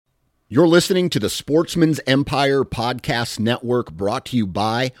You're listening to the Sportsman's Empire Podcast Network, brought to you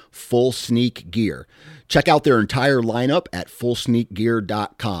by Full Sneak Gear. Check out their entire lineup at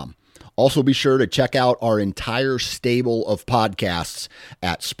fullsneakgear.com. Also be sure to check out our entire stable of podcasts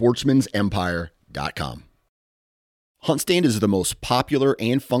at sportsmansempire.com. HuntStand is the most popular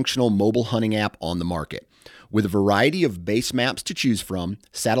and functional mobile hunting app on the market. With a variety of base maps to choose from,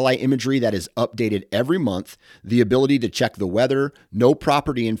 satellite imagery that is updated every month, the ability to check the weather, know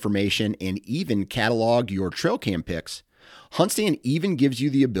property information, and even catalog your trail cam pics, HuntStand even gives you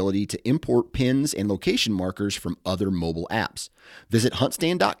the ability to import pins and location markers from other mobile apps. Visit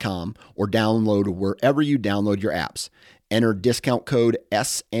huntstand.com or download wherever you download your apps. Enter discount code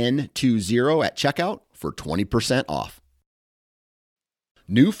SN20 at checkout for 20% off.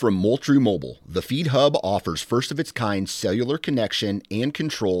 New from Moultrie Mobile, the Feed Hub offers first-of-its-kind cellular connection and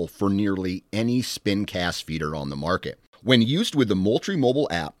control for nearly any spin cast feeder on the market. When used with the Moultrie Mobile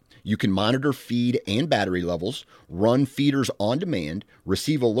app, you can monitor feed and battery levels, run feeders on demand,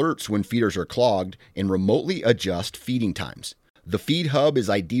 receive alerts when feeders are clogged, and remotely adjust feeding times. The Feed Hub is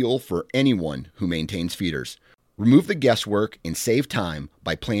ideal for anyone who maintains feeders. Remove the guesswork and save time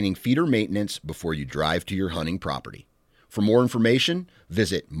by planning feeder maintenance before you drive to your hunting property. For more information,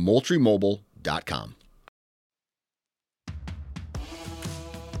 visit moultriemobile.com.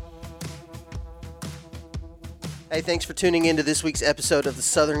 Hey, thanks for tuning in to this week's episode of the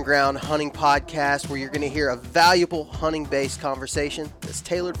Southern Ground Hunting Podcast, where you're going to hear a valuable hunting-based conversation that's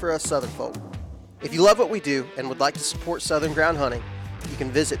tailored for us Southern folk. If you love what we do and would like to support Southern Ground Hunting, you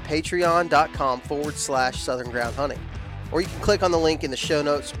can visit patreon.com/Southern Ground Hunting, or you can click on the link in the show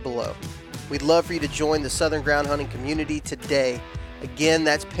notes below. We'd love for you to join the Southern Ground Hunting community today. Again,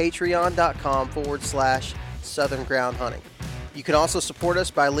 that's patreon.com/Southern Ground Hunting. You can also support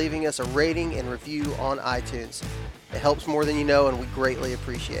us by leaving us a rating and review on iTunes. It helps more than you know, and we greatly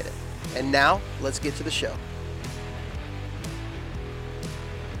appreciate it. And now, let's get to the show.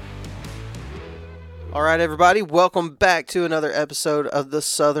 All right, everybody, welcome back to another episode of the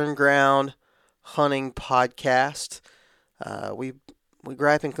Southern Ground Hunting Podcast. We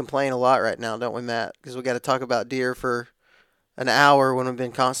gripe and complain a lot right now, don't we, Matt? Because we got to talk about deer for an hour when we've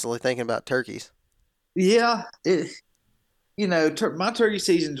been constantly thinking about turkeys. Yeah, my turkey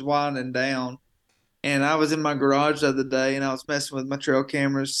season's winding down, and I was in my garage the other day, and I was messing with my trail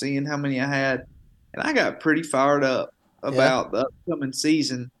cameras, seeing how many I had, and I got pretty fired up about the upcoming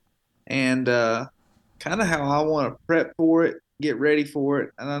season and kind of how I want to prep for it, get ready for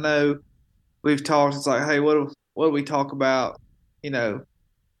it. And I know we've talked. It's like, hey, what do we talk about?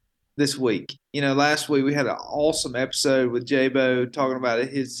 This week. Last week we had an awesome episode with J-Bo talking about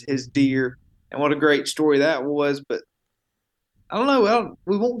his deer and what a great story that was. But I don't know.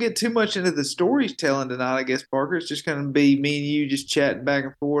 We won't get too much into the stories telling tonight, I guess, Parker. It's just going to be me and you just chatting back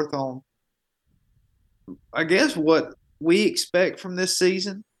and forth on, I guess, what we expect from this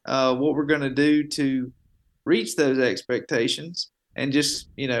season, what we're going to do to reach those expectations, and just,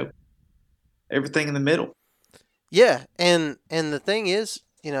 everything in the middle. Yeah, and the thing is,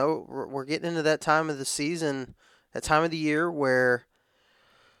 we're getting into that time of the season, that time of the year where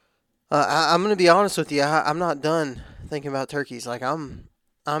I'm going to be honest with you. I'm not done thinking about turkeys. Like, I'm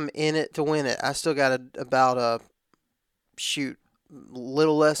in it to win it. I still got about a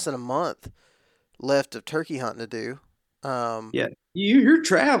little less than a month left of turkey hunting to do. Yeah, you're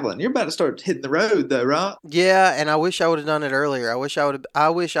traveling. You're about to start hitting the road, though, right? Yeah, and I wish I would have done it earlier. I wish I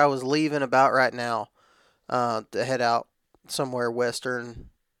was leaving about right now to head out somewhere western.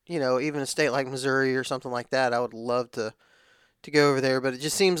 Even a state like Missouri or something like that. I would love to go over there, but it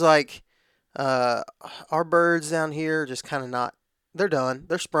just seems like our birds down here are just kind of not. They're done.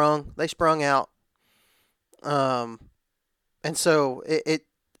 They're sprung. They sprung out. And so it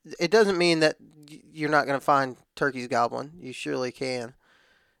doesn't mean that you're not going to find turkeys gobbling. You surely can.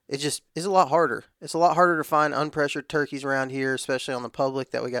 It just is a lot harder. It's a lot harder to find unpressured turkeys around here, especially on the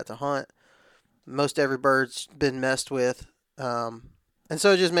public that we got to hunt. Most every bird's been messed with. And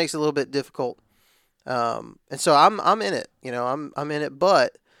so it just makes it a little bit difficult. And so I'm in it, I'm in it,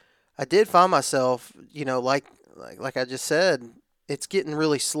 but I did find myself, like I just said, it's getting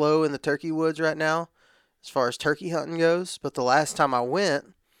really slow in the turkey woods right now as far as turkey hunting goes. But the last time I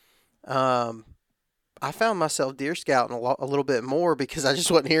went, I found myself deer scouting a little bit more because I just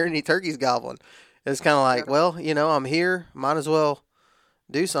wasn't hearing any turkeys gobbling. It's kind of like, well, I'm here, might as well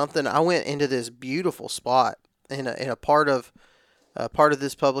do something. I went into this beautiful spot in a part of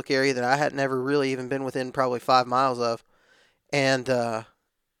this public area that I had never really even been within probably 5 miles of. And, one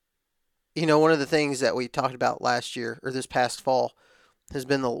of the things that we talked about last year or this past fall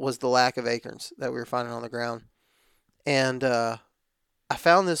was the lack of acorns that we were finding on the ground. And I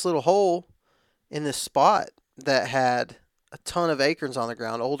found this little hole in this spot that had a ton of acorns on the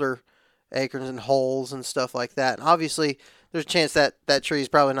ground, older acorns and holes and stuff like that. And obviously, there's a chance that that tree is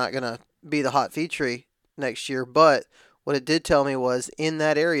probably not going to be the hot feed tree next year. But what it did tell me was in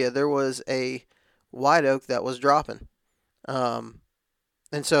that area there was a white oak that was dropping. Um,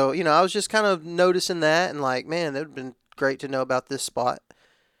 and so, I was just kind of noticing that and like, man, that would have been great to know about this spot.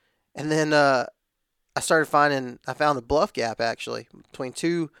 And then I found the bluff gap actually between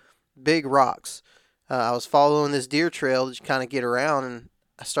two big rocks. I was following this deer trail to kind of get around, and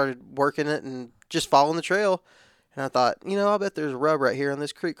I started working it and just following the trail. And I thought, I bet there's a rub right here on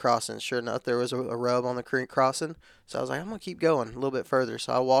this creek crossing. Sure enough, there was a rub on the creek crossing. So I was like, I'm gonna keep going a little bit further.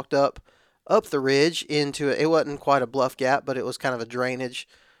 So I walked up the ridge into it. It wasn't quite a bluff gap, but it was kind of a drainage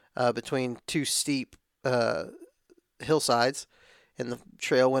between two steep hillsides. And the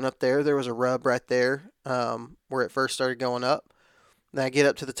trail went up there. There was a rub right there where it first started going up. Then I get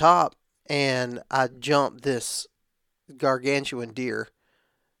up to the top, and I jump this gargantuan deer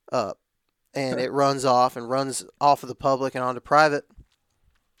up, and it runs off of the public and onto private.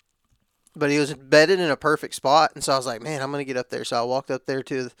 But he was bedded in a perfect spot, and so I was like, man, I'm going to get up there. So I walked up there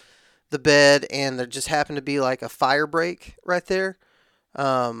to the bed, and there just happened to be like a fire break right there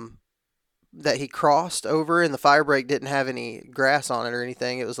that he crossed over, and the fire break didn't have any grass on it or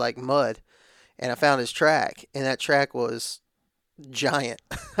anything. It was like mud. And I found his track, and that track was giant.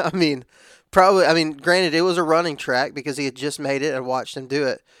 Granted, it was a running track because he had just made it and watched him do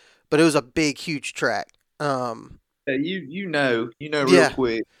it, but it was a big, huge track. Yeah, you know real Yeah.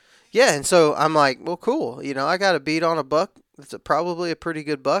 quick. Yeah, and so I'm like, well, cool. I got a beat on a buck. It's probably a pretty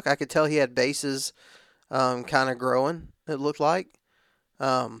good buck. I could tell he had bases kind of growing, it looked like.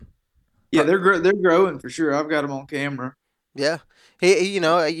 Yeah, they're growing for sure. I've got them on camera. Yeah.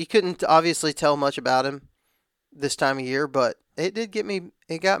 You couldn't obviously tell much about him this time of year, but it got me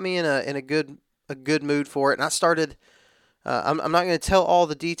in a good mood for it. And I started, I'm not going to tell all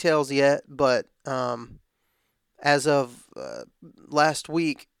the details yet, but as of last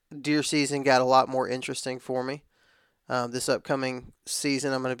week, deer season got a lot more interesting for me. This upcoming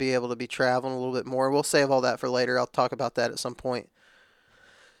season, I'm going to be able to be traveling a little bit more. We'll save all that for later. I'll talk about that at some point.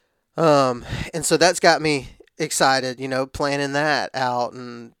 And so that's got me excited, planning that out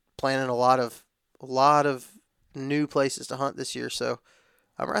and planning a lot of new places to hunt this year. So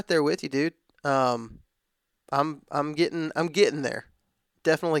I'm right there with you, dude. I'm getting there.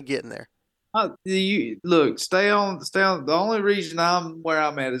 Definitely getting there. You look, stay on. The only reason I'm where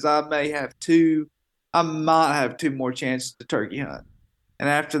I'm at is I might have two more chances to turkey hunt, and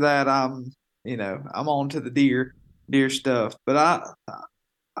after that, I'm on to the deer stuff. But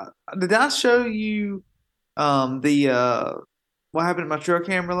did I show you the what happened to my trail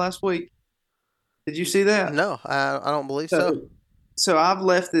camera last week? Did you see that? No, I don't believe so. So I've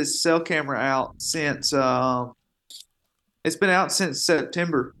left this cell camera out since it's been out since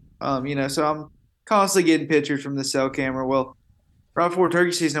September. So I'm constantly getting pictures from the cell camera. Well, right before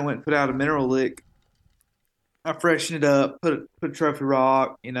turkey season, I went and put out a mineral lick. I freshened it up, put a trophy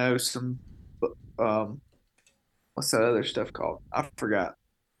rock, some what's that other stuff called? I forgot.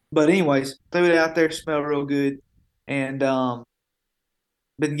 But anyways, threw it out there, smelled real good, and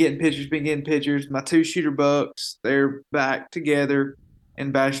been getting pictures. My two shooter bucks, they're back together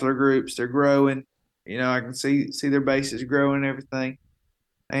in bachelor groups. They're growing. I can see their bases growing and everything.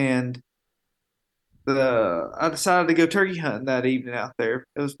 And I decided to go turkey hunting that evening out there.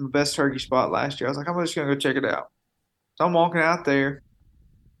 It was my best turkey spot last year. I was like, I'm just gonna go check it out. So I'm walking out there.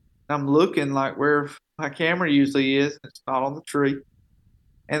 I'm looking like where my camera usually is. It's not on the tree.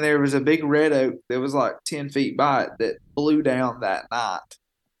 And there was a big red oak that was like 10 feet by it that blew down that night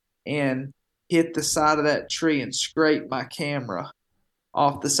and hit the side of that tree and scraped my camera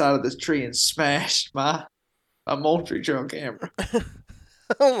off the side of this tree and smashed my Moultrie trail camera.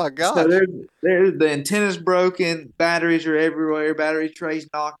 Oh my gosh. So there's the antenna's broken, batteries are everywhere, battery tray's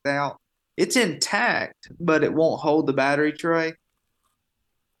knocked out. It's intact, but it won't hold the battery tray,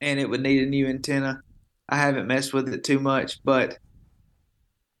 and it would need a new antenna. I haven't messed with it too much, but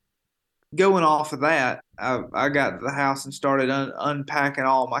going off of that, I got to the house and started unpacking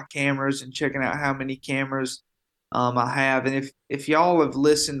all my cameras and checking out how many cameras I have. And if y'all have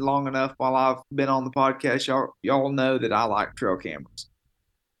listened long enough while I've been on the podcast, y'all know that I like trail cameras.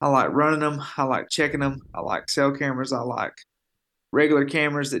 I like running them. I like checking them. I like cell cameras. I like regular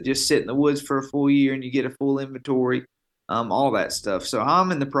cameras that just sit in the woods for a full year and you get a full inventory, all that stuff. So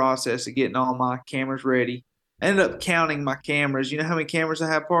I'm in the process of getting all my cameras ready. I ended up counting my cameras. You know how many cameras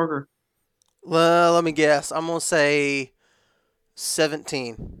I have, Parker? Well, let me guess. I'm going to say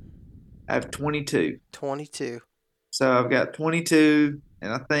 17. I have 22. 22. So I've got 22,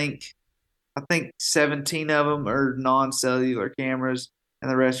 and I think 17 of them are non-cellular cameras,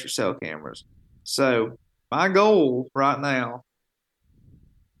 and the rest are cell cameras. So my goal right now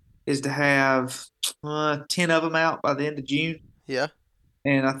is to have 10 of them out by the end of June, Yeah.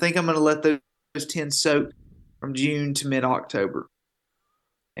 and I think I'm going to let those 10 soak from June to mid-October.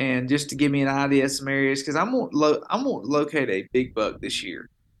 And just to give me an idea of some areas, because I'm going to locate a big buck this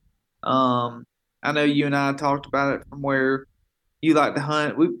year. I know you and I talked about it from where you like to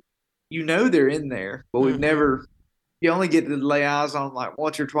hunt. They're in there, but we've Mm-hmm. never. You only get to lay eyes on them like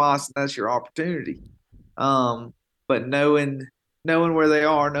once or twice, and that's your opportunity. But knowing where they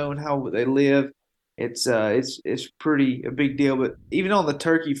are, knowing how they live, it's pretty a big deal. But even on the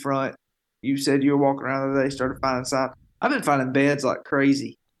turkey front, you said you were walking around the other day, started finding signs. I've been finding beds like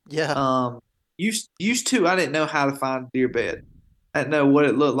crazy. Yeah. Um, used to, I didn't know how to find a deer bed. I didn't know what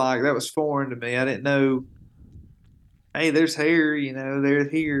it looked like. That was foreign to me. I didn't know, hey, there's hair, they're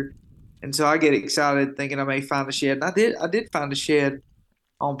here. And so I get excited thinking I may find a shed. And I did find a shed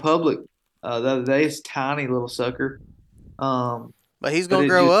on public the other day. It's a tiny little sucker. Um, But he's but gonna it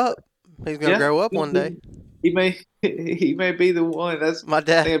grow just, up. He's gonna yeah, grow up one day. he may, he may be the one. That's, My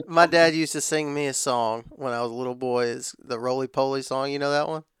dad, they my dad used to sing me a song when I was a little boy. It's the Roly Poly song. You know that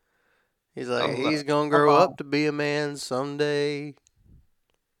one? He's I like, don't know. he's gonna I'm grow up wrong. to be a man someday.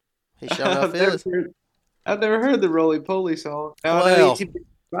 He sure enough I've never is. heard, I've never heard the Roly Poly song. Now I know Well, E.T.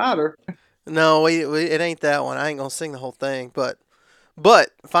 Spider. no, it ain't that one. I ain't gonna sing the whole thing, but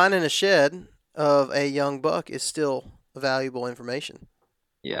finding a shed of a young buck is still valuable information.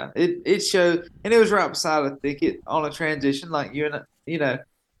 Yeah, it showed, and it was right beside a thicket on a transition, like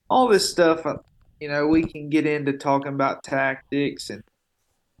all this stuff. We can get into talking about tactics and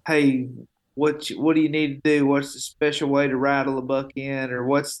hey, what do you need to do? What's the special way to rattle a buck in, or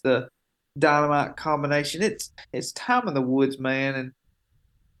what's the dynamite combination? It's time in the woods, man,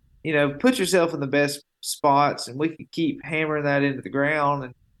 and put yourself in the best spots, and we could keep hammering that into the ground,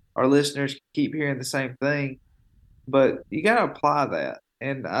 and our listeners keep hearing the same thing. But you got to apply that,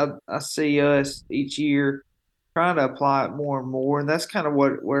 and I see us each year trying to apply it more and more, and that's kind of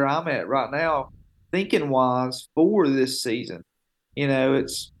where I'm at right now, thinking wise for this season.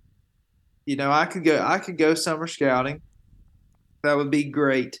 It's I could go summer scouting. That would be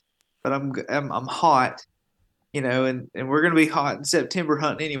great, but I'm hot, and we're gonna be hot in September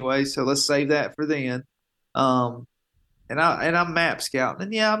hunting anyway. So let's save that for then. Um, and I'm map scouting,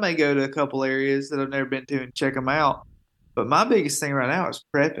 and yeah, I may go to a couple areas that I've never been to and check them out. But my biggest thing right now is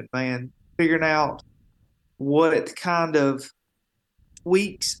prepping, man, figuring out what kind of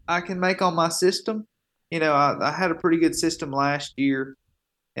tweaks I can make on my system. I had a pretty good system last year,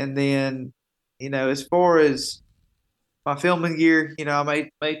 and then as far as my filming gear, I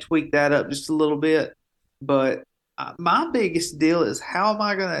may tweak that up just a little bit. But my biggest deal is how am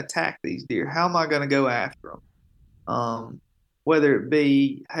I going to attack these deer? How am I going to go after them? Whether it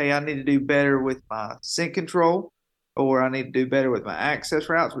be, hey, I need to do better with my scent control, or I need to do better with my access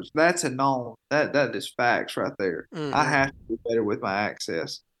routes, which that's a known. That is facts right there. I Mm-hmm. have to do better with my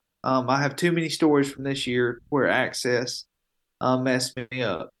access. I have too many stories from this year where access messed me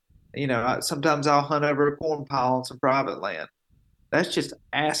up. Sometimes I'll hunt over a corn pile on some private land. That's just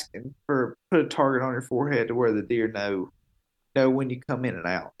asking for put a target on your forehead to where the deer know when you come in and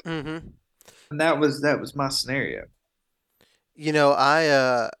out. Mm-hmm. And that was my scenario.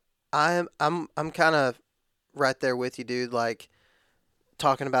 I'm kind of right there with you, dude. Like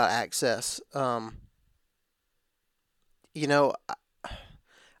talking about access. You know,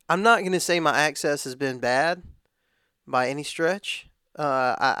 I'm not gonna say my access has been bad by any stretch.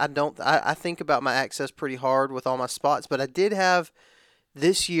 I don't. I think about my access pretty hard with all my spots, but I did have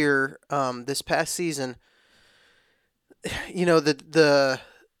this year, this past season.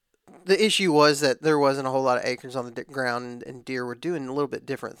 The issue was that there wasn't a whole lot of acres on the ground, and deer were doing a little bit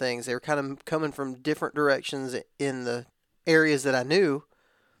different things. They were kind of coming from different directions in the areas that I knew.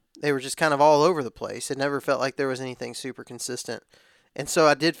 They were just kind of all over the place. It never felt like there was anything super consistent. And so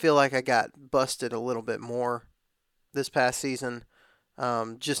I did feel like I got busted a little bit more this past season,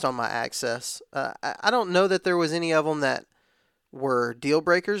 just on my access. I don't know that there was any of them that were deal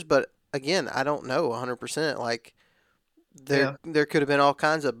breakers, but again, I don't know 100%. Like Yeah. there could have been all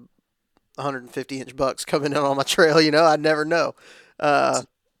kinds of 150-inch bucks coming in on my trail. I'd never know. Uh,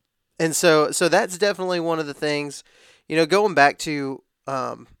 and so that's definitely one of the things. Going back to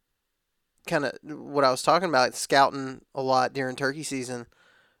kind of what I was talking about, scouting a lot during turkey season.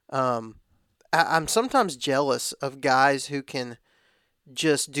 Um, I'm sometimes jealous of guys who can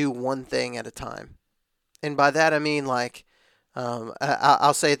just do one thing at a time, and by that I mean like,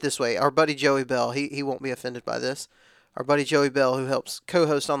 I'll say it this way: our buddy Joey Bell, he won't be offended by this, our buddy Joey Bell, who helps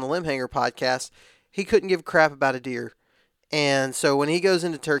co-host on the Limb Hanger podcast, he couldn't give a crap about a deer. And so when he goes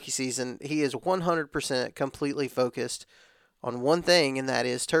into turkey season, he is 100% completely focused on one thing, and that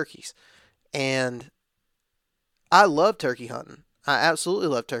is turkeys. And I love turkey hunting. I absolutely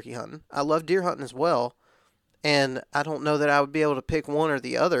love turkey hunting. I love deer hunting as well. And I don't know that I would be able to pick one or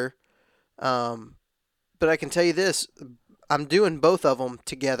the other. But I can tell you this, I'm doing both of them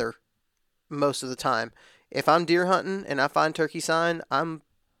together most of the time. If I'm deer hunting and I find turkey sign, I'm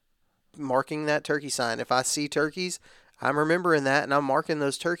marking that turkey sign. If I see turkeys, I'm remembering that and I'm marking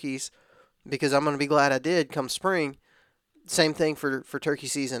those turkeys because I'm going to be glad I did come spring. Same thing for turkey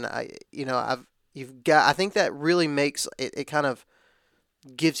season. I think that really makes it kind of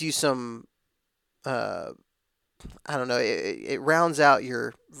gives you some I don't know, it rounds out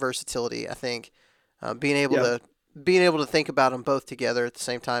your versatility, I think. Being able to think about them both together at the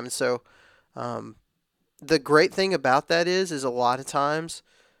same time. And so the great thing about that is a lot of times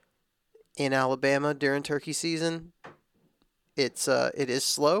in Alabama during turkey season, it is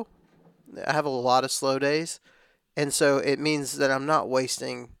slow. I have a lot of slow days, and so it means that I'm not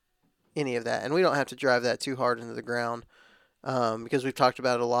wasting any of that, and we don't have to drive that too hard into the ground because we've talked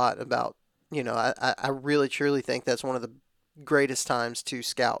about it a lot. About I really truly think that's one of the greatest times to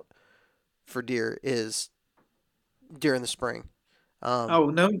scout for deer is during the spring. Oh,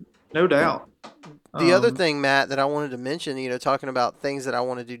 no doubt. The other thing, Matt, that I wanted to mention, talking about things that I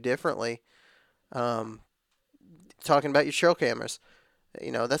want to do differently, talking about your trail cameras,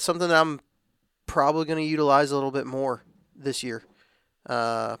 that's something that I'm probably going to utilize a little bit more this year,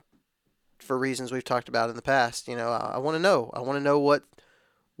 for reasons we've talked about in the past. I want to know. I want to know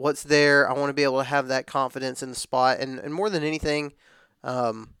what's there. I want to be able to have that confidence in the spot, and more than anything,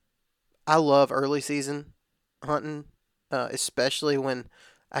 I love early season hunting, especially when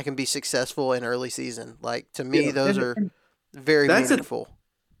I can be successful in early season. Like, to me, those are very meaningful.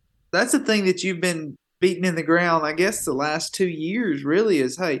 That's the thing that you've been beating in the ground, I guess, the last 2 years really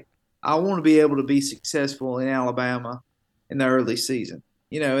is, hey, I want to be able to be successful in Alabama in the early season.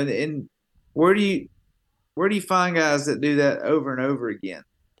 And where do you find guys that do that over and over again?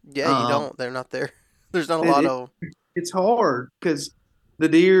 Yeah, you don't. They're not there. There's not a lot of them. It's hard because the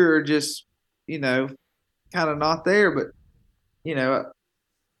deer are just, kind of not there. But,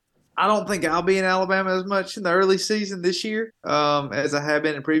 I don't think I'll be in Alabama as much in the early season this year as I have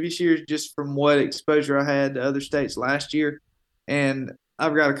been in previous years, just from what exposure I had to other states last year. And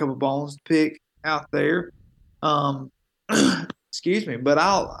I've got a couple bones to pick out there. Excuse me, but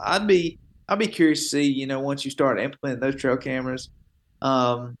I'd be curious to see, once you start implementing those trail cameras.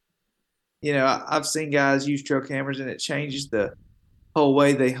 I've seen guys use trail cameras and it changes the whole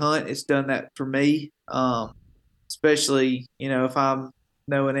way they hunt. It's done that for me, especially if I'm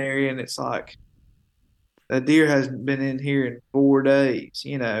know an area and it's like a deer hasn't been in here in 4 days.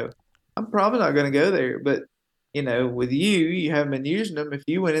 I'm probably not going to go there. But with you haven't been using them. If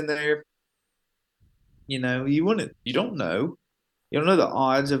you went in there, you wouldn't. You don't know. You don't know the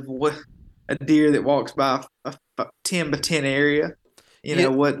odds of what a deer that walks by a 10 by 10 area.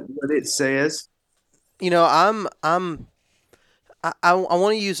 What it says. I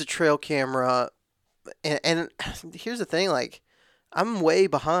want to use a trail camera, and here's the thing, like, I'm way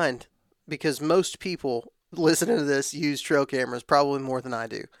behind because most people listening to this use trail cameras probably more than I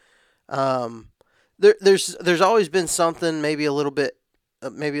do. There's always been something, maybe a little bit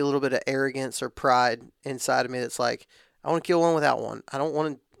of arrogance or pride inside of me that's like, I want to kill one without one. I don't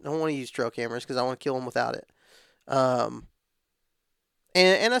want to use trail cameras because I want to kill them without it.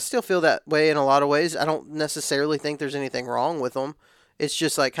 And I still feel that way in a lot of ways. I don't necessarily think there's anything wrong with them. It's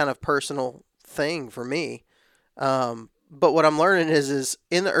just like kind of personal thing for me. But what I'm learning is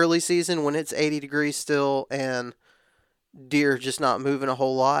in the early season when it's 80 degrees still and deer just not moving a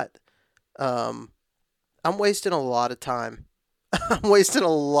whole lot, I'm wasting a lot of time. I'm wasting a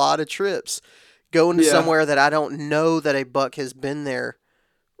lot of trips going to somewhere that I don't know that a buck has been there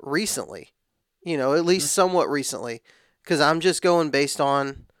recently. At least somewhat recently. Because I'm just going based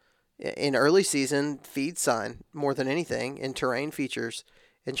on, in early season, feed sign more than anything, and terrain features,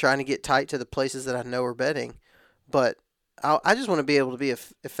 and trying to get tight to the places that I know are bedding. But I just want to be able to be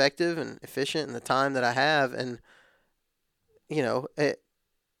effective and efficient in the time that I have. And, a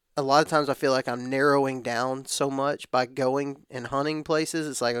lot of times I feel like I'm narrowing down so much by going and hunting places.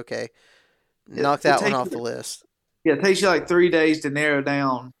 It's like, okay, knock that one off the list. Yeah, it takes you like 3 days to narrow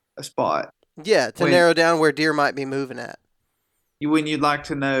down a spot. Yeah, to narrow down where deer might be moving at. When you'd like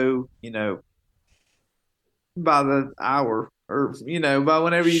to know, by the hour or, by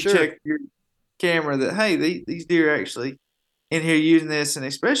whenever you check your camera that, hey, these deer are actually in here using this. And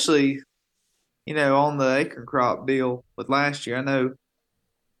especially on the acre crop deal with last year. I know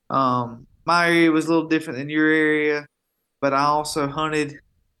my area was a little different than your area, but I also hunted.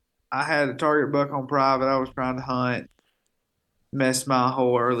 I had a target buck on private. I was trying to hunt, messed my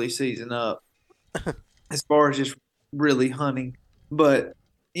whole early season up as far as just really hunting. But,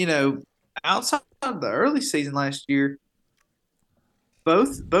 you know, outside of the early season last year,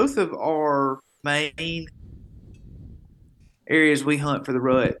 both of our main areas we hunt for the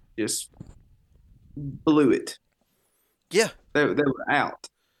rut just blew it. Yeah. They were out.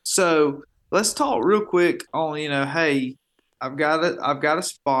 So let's talk real quick on, hey, I've got a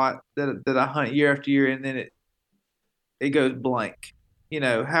spot that I hunt year after year, and then it goes blank.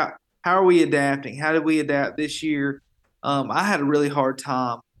 How are we adapting? How did we adapt this year? I had a really hard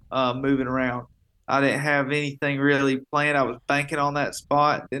time moving around. I didn't have anything really planned. I was banking on that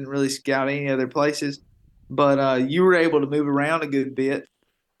spot. Didn't really scout any other places, but you were able to move around a good bit,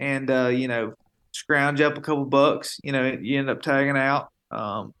 and scrounge up a couple bucks. You end up tagging out.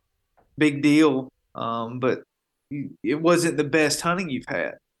 Big deal. But it wasn't the best hunting you've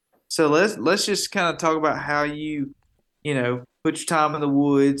had. So let's just kind of talk about how you put your time in the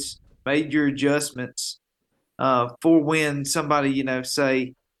woods, made your adjustments for when somebody,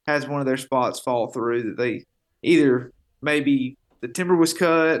 say has one of their spots fall through that they either maybe the timber was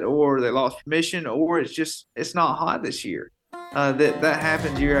cut or they lost permission or it's not hot this year. That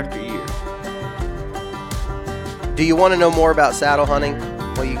happens year after year. Do you want to know more about saddle hunting?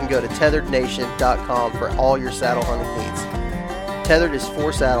 Well, you can go to tetherednation.com for all your saddle hunting needs. Tethered is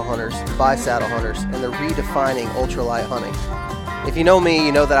for saddle hunters, by saddle hunters, and they're redefining ultralight hunting. If you know me,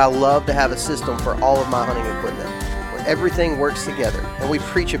 you know that I love to have a system for all of my hunting equipment, where everything works together, and we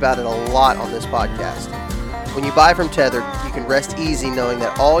preach about it a lot on this podcast. When you buy from Tethered, you can rest easy knowing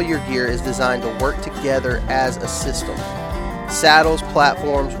that all your gear is designed to work together as a system. Saddles,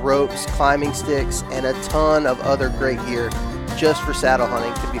 platforms, ropes, climbing sticks, and a ton of other great gear just for saddle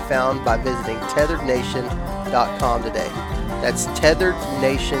hunting can be found by visiting tetherednation.com today. That's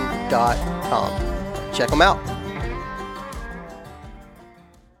tetherednation.com. Check them out.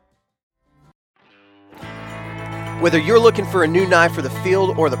 Whether you're looking for a new knife for the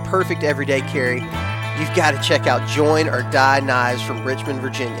field or the perfect everyday carry, you've got to check out Join or Die Knives from Richmond,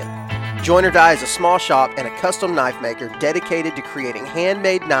 Virginia. Join or Die is a small shop and a custom knife maker dedicated to creating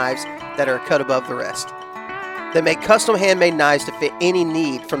handmade knives that are cut above the rest. They make custom handmade knives to fit any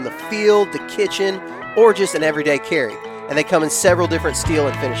need, from the field, the kitchen, or just an everyday carry. And they come in several different steel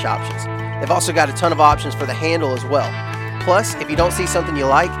and finish options. They've also got a ton of options for the handle as well. Plus, if you don't see something you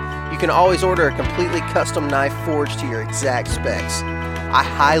like, you can always order a completely custom knife forged to your exact specs. I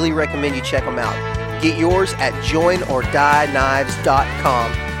highly recommend you check them out. Get yours at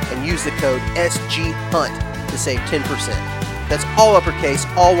joinordieknives.com and use the code SGHUNT to save 10%. That's all uppercase,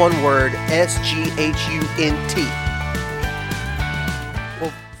 all one word, SGHUNT.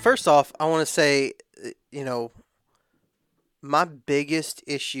 Well, first off, I want to say, my biggest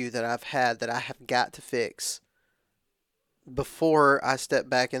issue that I've had that I have got to fix before I step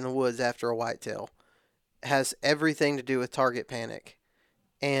back in the woods after a whitetail has everything to do with target panic.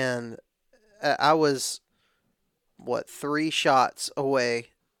 And I was, 3 shots away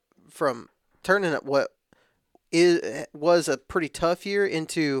from turning up what was a pretty tough year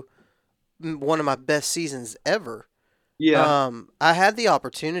into one of my best seasons ever. Yeah. I had the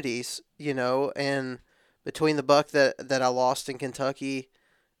opportunities, and between the buck that I lost in Kentucky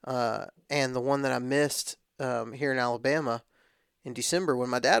and the one that I missed here in Alabama in December when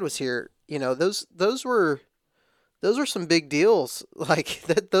my dad was here, those were some big deals. Like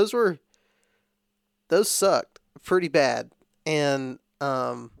those sucked pretty bad, and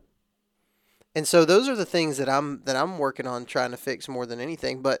so those are the things that I'm working on trying to fix more than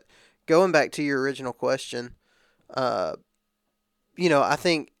anything. But going back to your original question, I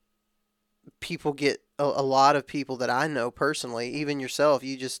think people get a lot of people that I know personally, even yourself,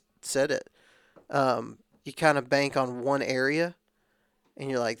 you just said it. You kind of bank on one area and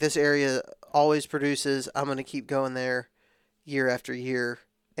you're like, this area always produces, I'm going to keep going there year after year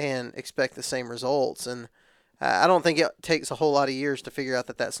and expect the same results. And I don't think it takes a whole lot of years to figure out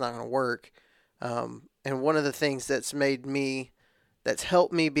that that's not going to work. And one of the things that's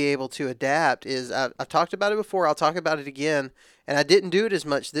helped me be able to adapt is I've talked about it before. I'll talk about it again. And I didn't do it as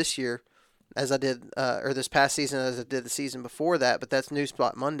much this year as I did, or this past season as I did the season before that, but that's New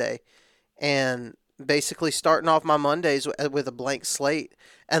Spot Monday. And basically starting off my Mondays with a blank slate,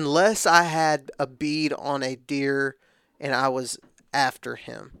 unless I had a bead on a deer and I was after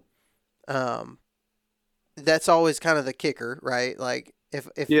him. That's always kind of the kicker, right? Like if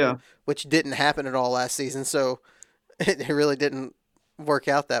Yeah. Which didn't happen at all last season, so it really didn't work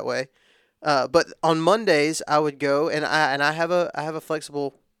out that way. But on Mondays I would go, and I have a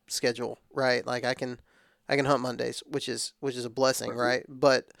flexible schedule, right? Like I can hunt Mondays, which is a blessing, right?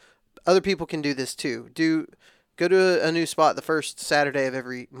 But other people can do this too. Go to a new spot the first Saturday of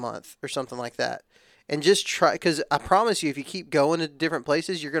every month or something like that, and just try. Because I promise you, if you keep going to different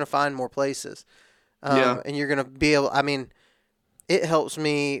places, you're gonna find more places, Yeah. and you're gonna be able. I mean, it helps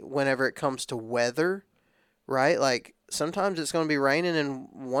me whenever it comes to weather, right? Like sometimes it's gonna be raining in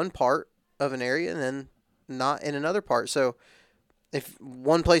one part of an area and then not in another part. So if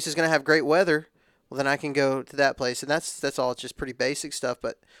one place is gonna have great weather, well then I can go to that place, and that's all. It's just pretty basic stuff.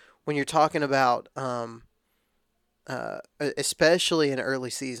 But when you're talking about especially in early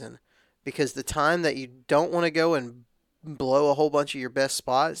season, because the time that you don't want to go and blow a whole bunch of your best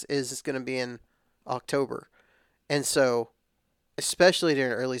spots is it's going to be in October. And so, especially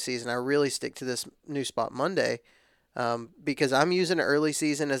during early season, I really stick to this new spot Monday, because I'm using early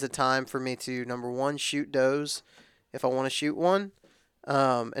season as a time for me to, number one, shoot does if I want to shoot one,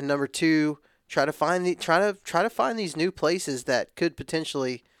 and number two, try to find these new places that could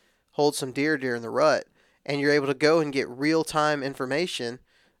potentially hold some deer during the rut, and you're able to go and get real time information.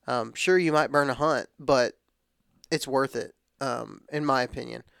 Sure, you might burn a hunt, but it's worth it, in my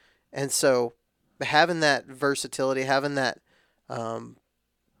opinion. And so, having that versatility, having um,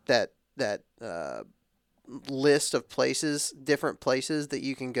 that list of places, different places that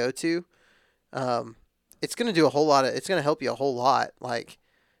you can go to, um, it's going to do a whole lot of. It's going to help you a whole lot. Like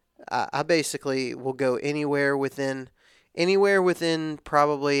I basically will go anywhere within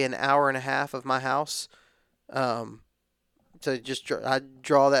probably an hour and a half of my house. Um, so I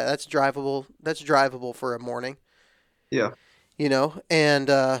draw that. That's drivable. That's drivable for a morning. Yeah. And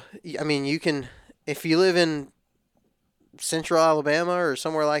I mean, you can, if you live in central Alabama or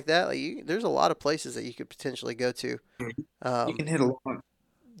somewhere like that, there's a lot of places that you could potentially go to. You Um, can hit a lot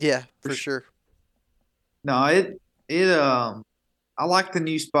yeah, for for sure. sure. No, it I like the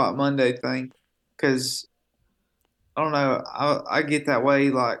new spot Monday thing because I don't know, I get that way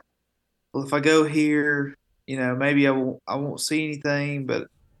like, well, if I go here, maybe I won't see anything, but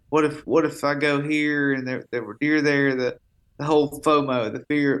what if I go here and there were deer there, the whole FOMO, the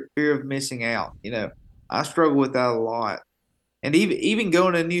fear of missing out, I struggle with that a lot. And even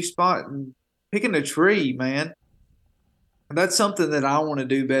going to a new spot and picking a tree, man, that's something that I want to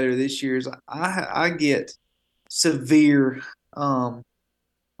do better this year. Is I get severe, I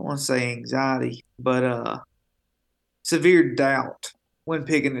want to say anxiety, but severe doubt when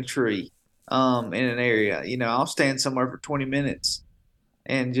picking a tree in an area. I'll stand somewhere for 20 minutes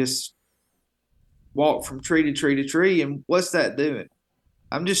and just walk from tree to tree to tree. And what's that doing?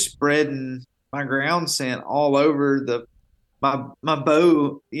 I'm just spreading my ground scent all over my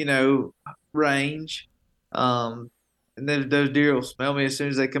bow, range. Um, and then those deer will smell me as soon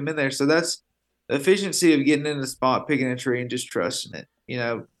as they come in there. So that's the efficiency of getting in the spot, picking a tree, and just trusting it.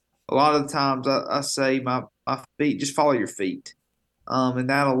 A lot of the times I say my feet, just follow your feet. And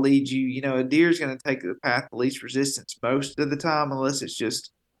that'll lead you. A deer's going to take the path of least resistance most of the time, unless it's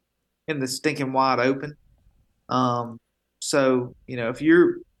just in the stinking wide open. Um, so if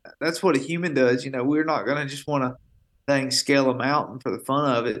that's what a human does. We're not going to just want to scale a mountain for the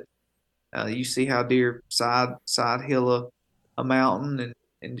fun of it. You see how deer side hill a mountain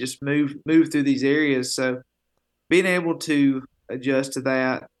and just move through these areas. So being able to adjust to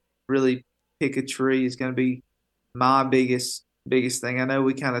that, really pick a tree is going to be my biggest thing. I know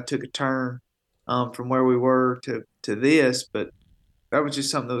we kind of took a turn from where we were to this, but that was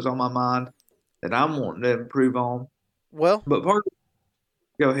just something that was on my mind that I'm wanting to improve on. Well, But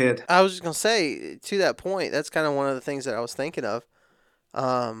go ahead. I was just gonna say, to that point, that's kind of one of the things that I was thinking of.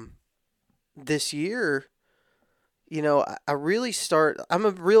 Um, this year, I really start. I'm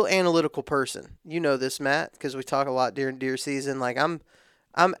a real analytical person. You know this, Matt, because we talk a lot during deer season. Like I'm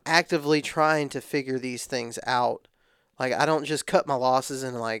actively trying to figure these things out. Like I don't just cut my losses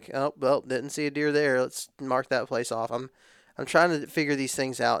and like, oh well, didn't see a deer there. Let's mark that place off. I'm trying to figure these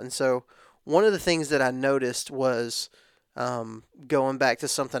things out. And so one of the things that I noticed was, going back to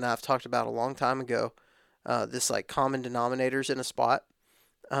something I've talked about a long time ago. This like common denominators in a spot,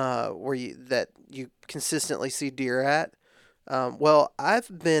 where you consistently see deer at. Well,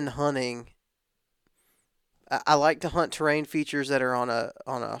 I've been hunting. I like to hunt terrain features that are on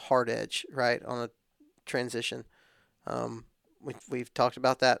a hard edge, right, on a transition. We've talked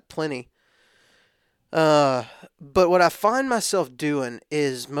about that plenty. But what I find myself doing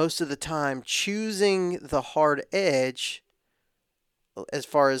is most of the time choosing the hard edge as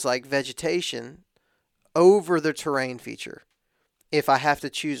far as like vegetation over the terrain feature if I have to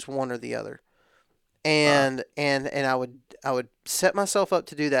choose one or the other. and I would set myself up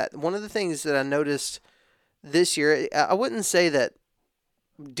to do that. One of the things that I noticed this year, I wouldn't say that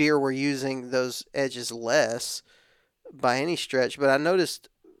deer were using those edges less by any stretch, but I noticed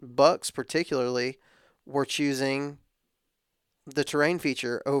bucks particularly were choosing the terrain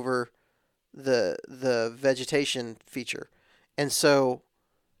feature over the vegetation feature. And so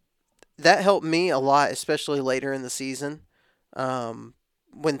that helped me a lot, especially later in the season.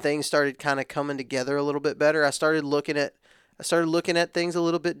 When things started kind of coming together a little bit better, I started looking at things a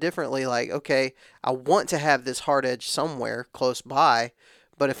little bit differently. Like, okay, I want to have this hard edge somewhere close by,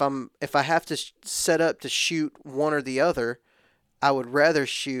 but if I have to set up to shoot one or the other, I would rather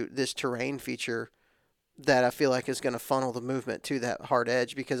shoot this terrain feature that I feel like is going to funnel the movement to that hard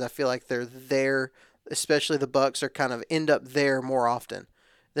edge, because I feel like they're there, especially the bucks are kind of end up there more often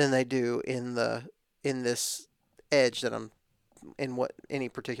than they do in this edge that I'm in what any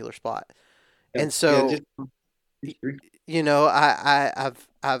particular spot. Yeah, And yeah, so, just history.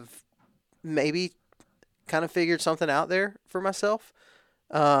 I've maybe kind of figured something out there for myself,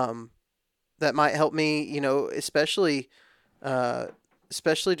 um, that might help me, uh,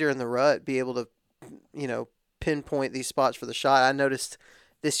 especially during the rut, be able to, you know, pinpoint these spots for the shot. I noticed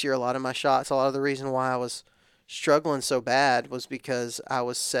this year a lot of the reason why I was struggling so bad was because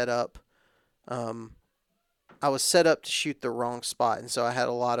um, I was set up to shoot the wrong spot, and so I had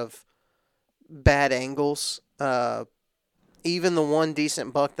a lot of bad angles. Even the one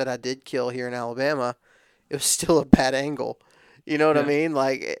decent buck that I did kill here in Alabama, it was still a bad angle. You know what I Yeah, mean?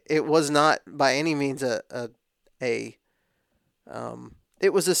 Like it was not by any means a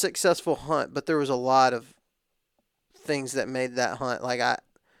it was a successful hunt, but there was a lot of things that made that hunt like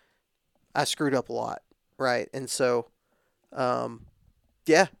I screwed up a lot, right? And so um,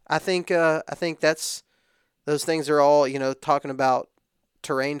 yeah, I think that's those things are all, talking about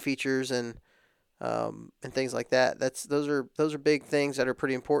terrain features and things like that. Those are big things that are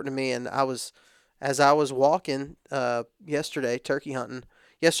pretty important to me. And as I was walking yesterday, turkey hunting.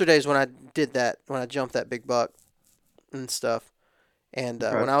 Yesterday is when I did that, when I jumped that big buck and stuff. And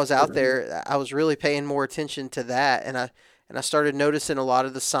okay. when I was out there, I was really paying more attention to that, and I started noticing a lot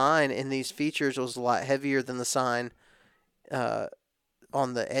of the sign in these features was a lot heavier than the sign uh,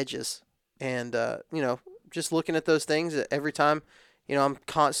 on the edges. And just looking at those things every time, I'm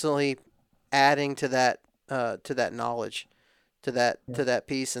constantly adding to that knowledge, Yeah. to that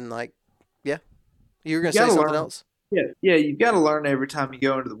piece, and like, yeah, you were You gonna say gotta something learn. else. Yeah, yeah, you got to learn every time you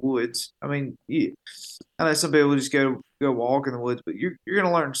go into the woods. I mean, I know some people just go walk in the woods, but you're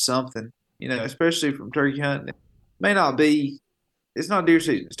gonna learn something, especially from turkey hunting. It may not be, it's not deer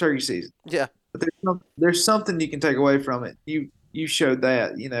season, it's turkey season, Yeah, but there's something you can take away from it. You showed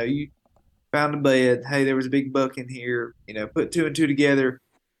that, you found a bed. Hey, there was a big buck in here. Put two and two together.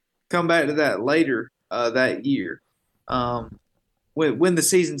 Come back to that later that year. Um, when the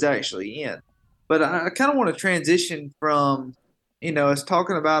season's actually in. But I kind of want to transition from, us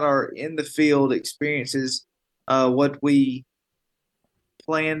talking about our in the field experiences, what we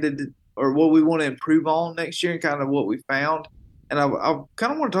planned to, or what we want to improve on next year, and kind of what we found. And I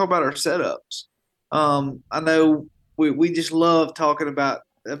kind of want to talk about our setups. I know we just love talking about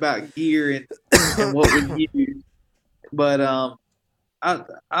gear and what we use, but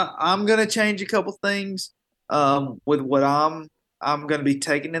I'm gonna change a couple things with what I'm gonna be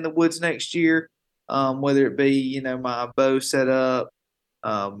taking in the woods next year. Whether it be my bow setup,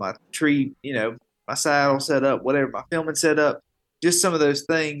 my tree, my saddle setup, whatever, my filming setup, just some of those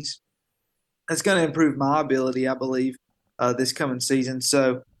things. That's gonna improve my ability, I believe, this coming season.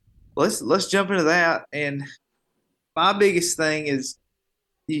 So let's jump into that. And my biggest thing is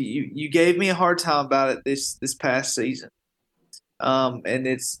you gave me a hard time about it this past season. And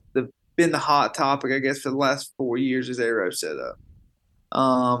it's been the hot topic, I guess, for the last 4 years is arrow setup.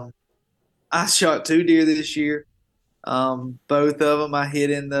 Um, I shot two deer this year. Both of them I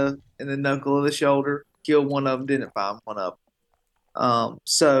hit in the knuckle of the shoulder. Killed one of them, didn't find one of them.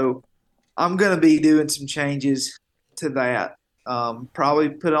 So I'm gonna be doing some changes to that. Probably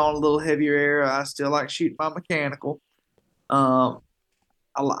put on a little heavier arrow. I still like shooting my mechanical. Um,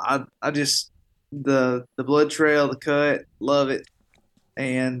 I just the blood trail, the cut, love it.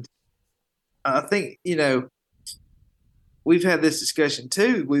 And I think we've had this discussion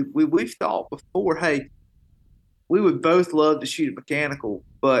too. We've thought before, hey, we would both love to shoot a mechanical,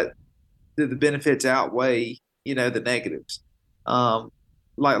 but do the benefits outweigh the negatives? Um,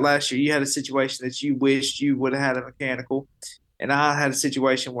 like last year, you had a situation that you wished you would have had a mechanical, and I had a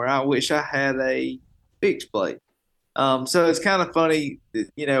situation where I wish I had a fixed blade. So it's kind of funny,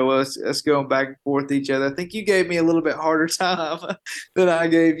 us going back and forth with each other. I think you gave me a little bit harder time than I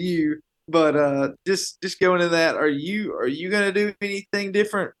gave you, But just going into that, are you gonna do anything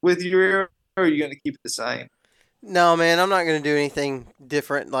different with your arrow, or are you gonna keep it the same? No, man, I'm not gonna do anything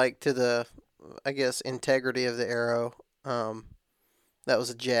different, like to the, I guess, integrity of the arrow. Um, that was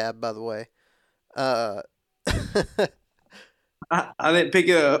a jab, by the way. Uh, I didn't pick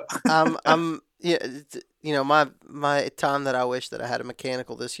it up. yeah, my time that I wish that I had a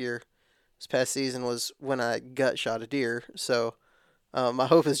mechanical this past season was when I gut shot a deer. So, my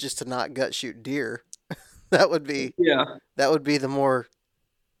hope is just to not gut shoot deer. That would be Yeah, that would be the more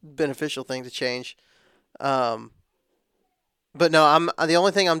beneficial thing to change. Um, but no, I'm the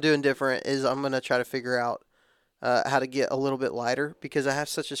only thing I'm doing different is I'm gonna try to figure out how to get a little bit lighter because I have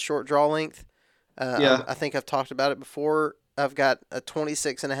such a short draw length. yeah, I think I've talked about it before. I've got a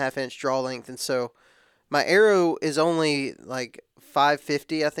 26.5 inch draw length, and so my arrow is only like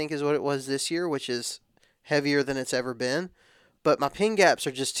 550, I think is what it was this year, which is heavier than it's ever been. But my pin gaps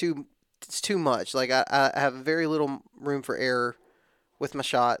are just it's too much. Like I have very little room for error with my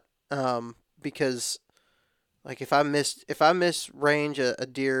shot, because like if I miss range a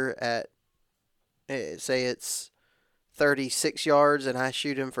deer at, say it's 36 yards and I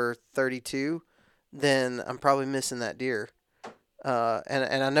shoot him for 32, then I'm probably missing that deer.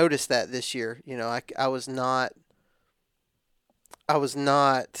 And I noticed that this year. I was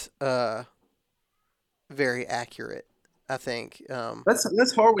not very accurate, I think.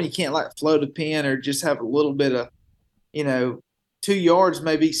 that's hard when you can't like float a pin or just have a little bit of you know 2 yards,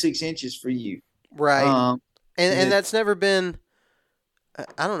 maybe 6 inches for you. Right. Um, and And it that's never been,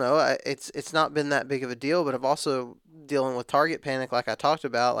 I don't know, it's not been that big of a deal, but I've also dealing with target panic like I talked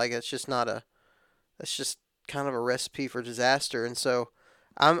about. Like that's just kind of a recipe for disaster. And so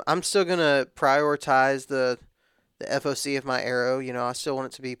I'm still going to prioritize the FOC of my arrow. I still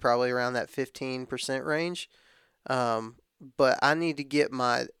want it to be probably around that 15% range. Um, but I need to get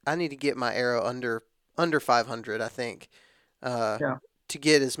my arrow under 500. I think, uh, yeah, to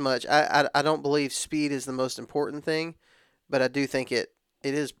get as much. I don't believe speed is the most important thing, but I do think it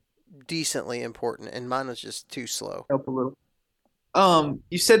is decently important, and mine was just too slow. help a little.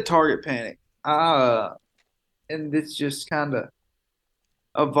 You said target panic. And this just kind of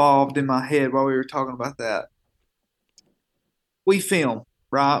evolved in my head while we were talking about that. We film,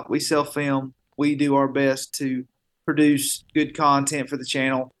 right? We self film. We do our best to produce good content for the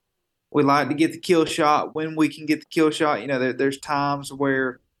channel. We like to get the kill shot when we can get the kill shot. There's times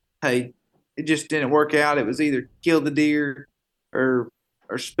where, hey, it just didn't work out. It was either kill the deer or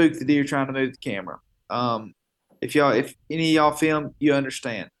or spook the deer trying to move the camera. Um, if any of y'all film, you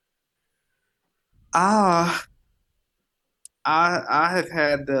understand. I I have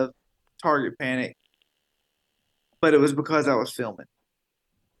had the target panic, but it was because I was filming.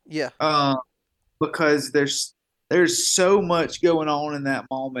 Yeah. Uh, because there's so much going on in that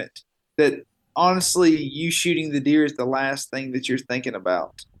moment that honestly, you shooting the deer is the last thing that you're thinking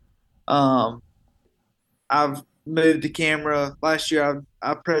about. Um, I've moved the camera last year.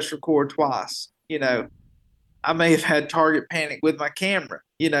 I pressed record twice. I may have had target panic with my camera.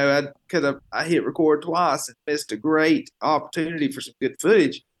 Because I hit record twice and missed a great opportunity for some good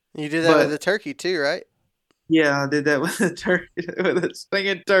footage. You did that with But the turkey too, right? yeah, I did that with a turkey, with a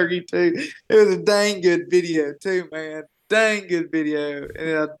stinging turkey too. It was a dang good video too, man. Dang good video,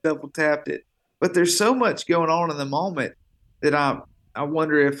 and I double tapped it. But there's so much going on in the moment that I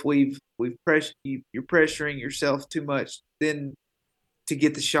wonder if we've you're pressuring yourself too much then to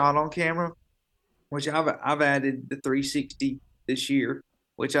get the shot on camera, which I've added the 360 this year,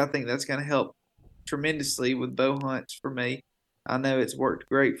 which I think that's going to help tremendously with bow hunts for me. I know it's worked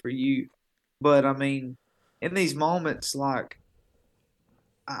great for you, but I mean, in these moments, like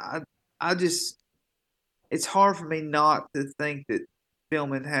I, I just, it's hard for me not to think that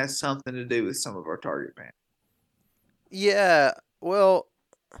filming has something to do with some of our target man. Yeah. Well,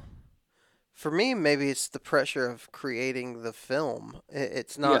 for me, maybe it's the pressure of creating the film.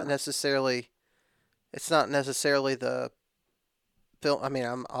 Yeah, It's not necessarily the film. I mean,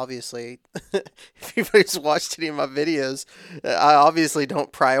 I'm obviously, if anybody's watched any of my videos, I obviously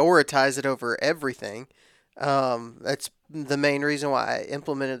don't prioritize it over everything. That's the main reason why I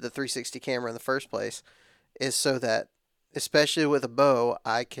implemented the 360 camera in the first place, is so that, especially with a bow,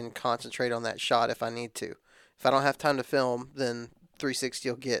 I can concentrate on that shot if I need to. If I don't have time to film, then 360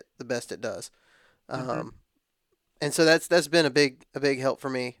 will get the best it does. hmm Um, and so that's been a big help for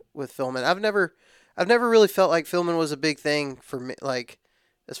me with filming. I've never really felt like filming was a big thing for me. Like,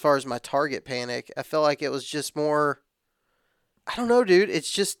 as far as my target panic, I felt like it was just more. I don't know, dude.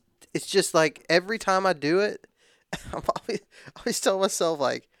 It's just like every time I do it, I'm always telling myself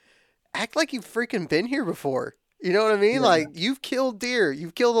like, act like you've freaking been here before. You know what I mean? Yeah, Like, you've killed deer.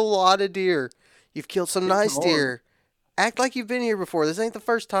 You've killed a lot of deer. You've killed some it's nice hard. deer. Act like you've been here before. This ain't the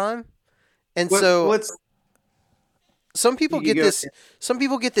first time. And so What's some people you get go this some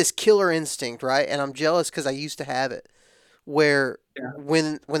people get this killer instinct, right? And I'm jealous because I used to have it, where yeah.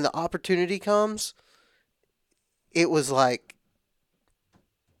 when the opportunity comes, it was like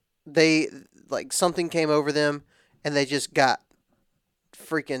they like something came over them and they just got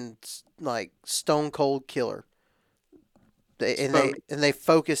freaking like stone cold killer. Spoke. And they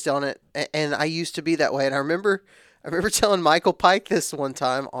focused on it. And I used to be that way. And I remember telling Michael Pike this one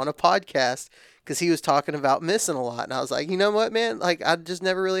time on a podcast because he was talking about missing a lot, and I was like, you know what, man? Like, I just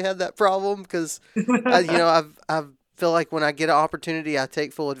never really had that problem because I feel like when I get an opportunity, I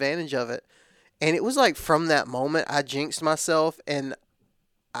take full advantage of it. And it was like from that moment, I jinxed myself, and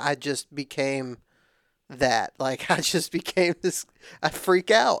I just became that. Like, I just became this. I freak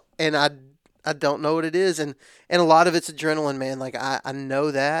out, and I don't know what it is, and a lot of it's adrenaline, man. Like, I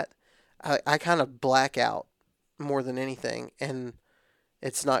know that. I kind of black out more than anything, and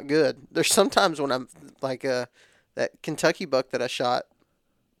it's not good. There's sometimes when I'm like that Kentucky buck that I shot,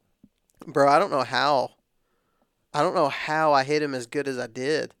 bro. I don't know how I hit him as good as I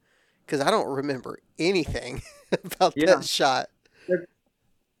did, because I don't remember anything about Yeah, that shot.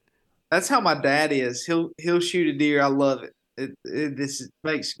 that's how my dad is. He'll shoot a deer. I love it. This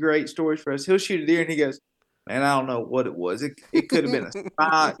makes great stories for us. He'll shoot a deer and he goes, "Man, I don't know what it was. It could have been a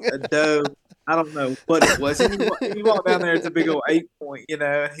spot, a doe. I don't know what it was." And you walk down there, it's a big old 8 point,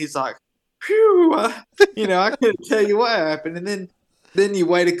 and he's like, "Phew, I couldn't tell you what happened." And then you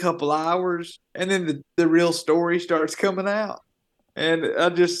wait a couple hours, and then the real story starts coming out, and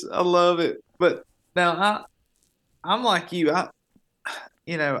I love it. But now I'm like you. I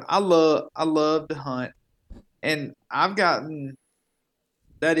love to hunt, and I've gotten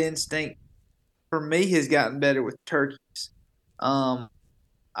that instinct for me has gotten better with turkeys. Um,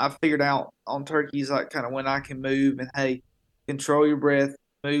 I've figured out on turkeys like kind of when I can move and hey, control your breath,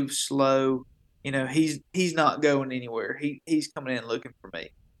 move slow. He's not going anywhere. He's coming in looking for me.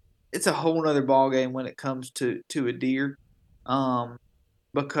 It's a whole nother ball game when it comes to a deer, um,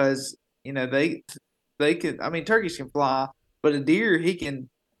 because they can. I mean, turkeys can fly, but a deer he can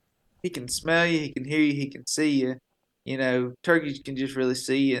smell you, he can hear you, he can see you. Turkeys can just really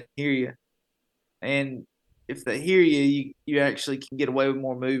see you and hear you. And if they hear you, you actually can get away with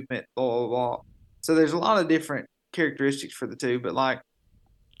more movement, blah, blah, blah. So there's a lot of different characteristics for the two. But like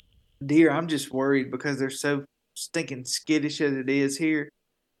deer, I'm just worried because they're so stinking skittish as it is here.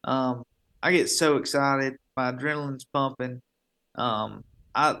 Um, I get so excited. My adrenaline's pumping. Um,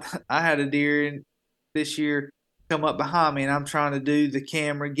 I I had a deer this year come up behind me, and I'm trying to do the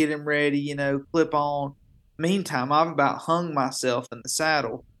camera, get him ready, clip on. Meantime, I've about hung myself in the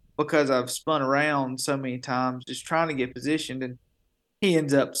saddle because I've spun around so many times just trying to get positioned, and he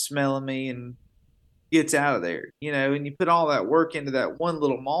ends up smelling me and gets out of there. And you put all that work into that one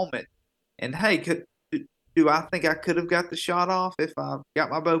little moment, and hey, do I think I could have got the shot off if I got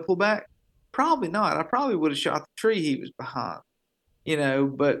my bow pulled back? Probably not. I probably would have shot the tree he was behind.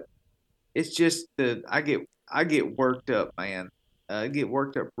 But it's just that I get worked up, man. I get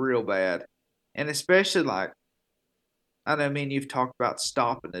worked up real bad, and especially like I know, me and you've talked about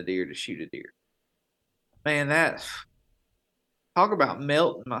stopping a deer to shoot a deer. Man, that talk about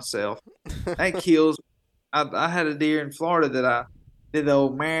melting myself. That kills. I had a deer in Florida that I did the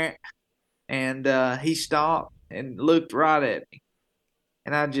old meh, and he stopped and looked right at me,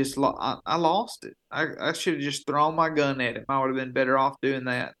 and I lost it. I should have just thrown my gun at him. I would have been better off doing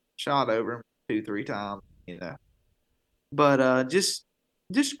that. Shot over him 2 3 times. But just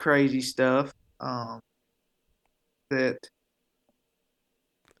crazy stuff that,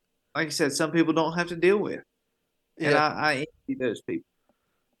 like I said, some people don't have to deal with, and Yeah, I envy those people.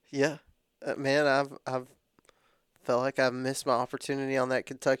 yeah, man. I've felt like I've missed my opportunity on that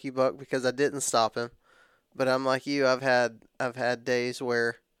Kentucky buck because I didn't stop him. But I'm like you. I've had days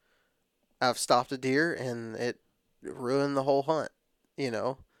where I've stopped a deer and it ruined the whole hunt. You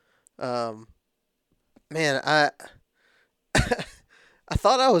know, um, man, I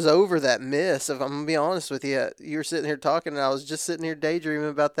thought I was over that miss. If I'm gonna be honest with you, you were sitting here talking, and I was just sitting here daydreaming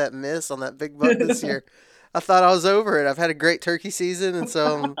about that miss on that big buck this year. I thought I was over it. I've had a great turkey season, and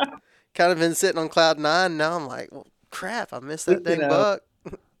so I'm kind of been sitting on cloud nine. Now I'm like, well, crap, I missed we that can dang buck.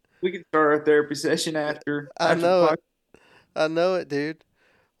 we can start our therapy session after I after the know podcast. it. I know it, dude.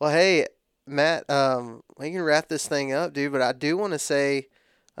 Well, hey, Matt, we can wrap this thing up, dude. But I do want to say,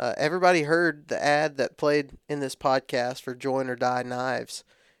 everybody heard the ad that played in this podcast for Join or Die Knives,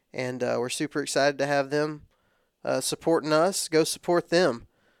 and we're super excited to have them supporting us. Go support them.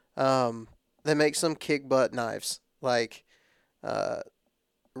 Um, They make some kick butt knives. Like, so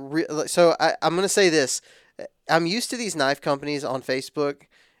I'm gonna say this. I'm used to these knife companies on Facebook,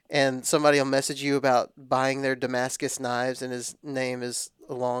 and somebody will message you about buying their Damascus knives, and his name is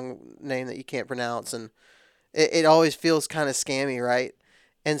a long name that you can't pronounce, and it always feels kind of scammy, right?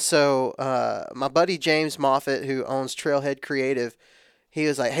 And so my buddy James Moffett, who owns Trailhead Creative, he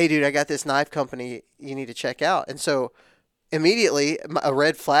was like, "Hey, dude, I got this knife company you need to check out." And so immediately a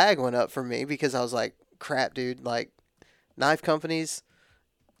red flag went up for me because I was like, "Crap, dude! Like knife companies,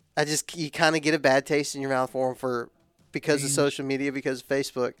 you kind of get a bad taste in your mouth for them because of social media, because of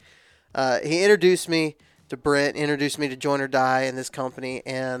Facebook." He introduced me to Brent, introduced me to Join or Die and this company,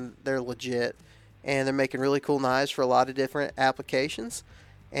 and they're legit, and they're making really cool knives for a lot of different applications.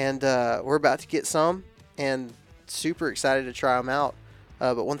 And we're about to get some, and super excited to try them out.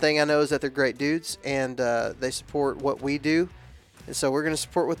 But one thing I know is that they're great dudes, and they support what we do, and so we're going to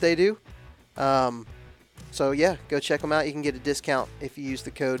support what they do. So yeah, go check them out. You can get a discount if you use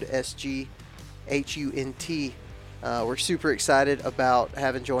the code SGHUNT. We're super excited about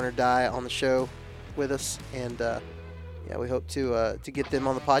having Join or Die on the show with us, and yeah, we hope to get them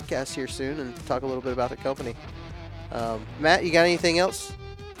on the podcast here soon and talk a little bit about the company. Matt, you got anything else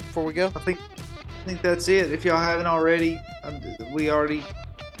before we go? I think that's it. If y'all haven't already, we already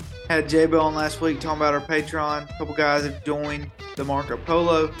had J-Bo on last week talking about our Patreon. A couple guys have joined the Markup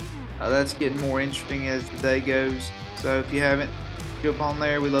Polo. That's getting more interesting as the day goes. So if you haven't, jump on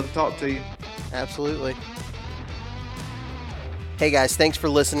there. We'd love to talk to you. Absolutely. Hey guys, thanks for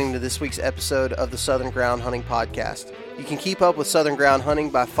listening to this week's episode of the Southern Ground Hunting Podcast. You can keep up with Southern Ground Hunting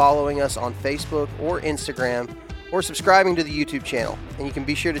by following us on Facebook or Instagram, or subscribing to the YouTube channel. And you can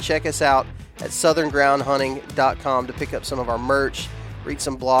be sure to check us out at southerngroundhunting.com to pick up some of our merch, read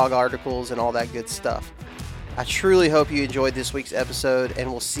some blog articles, and all that good stuff. I truly hope you enjoyed this week's episode,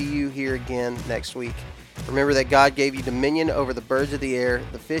 and we'll see you here again next week. Remember that God gave you dominion over the birds of the air,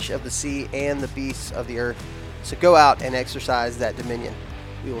 the fish of the sea, and the beasts of the earth. So go out and exercise that dominion.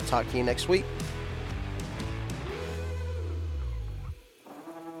 We will talk to you next week.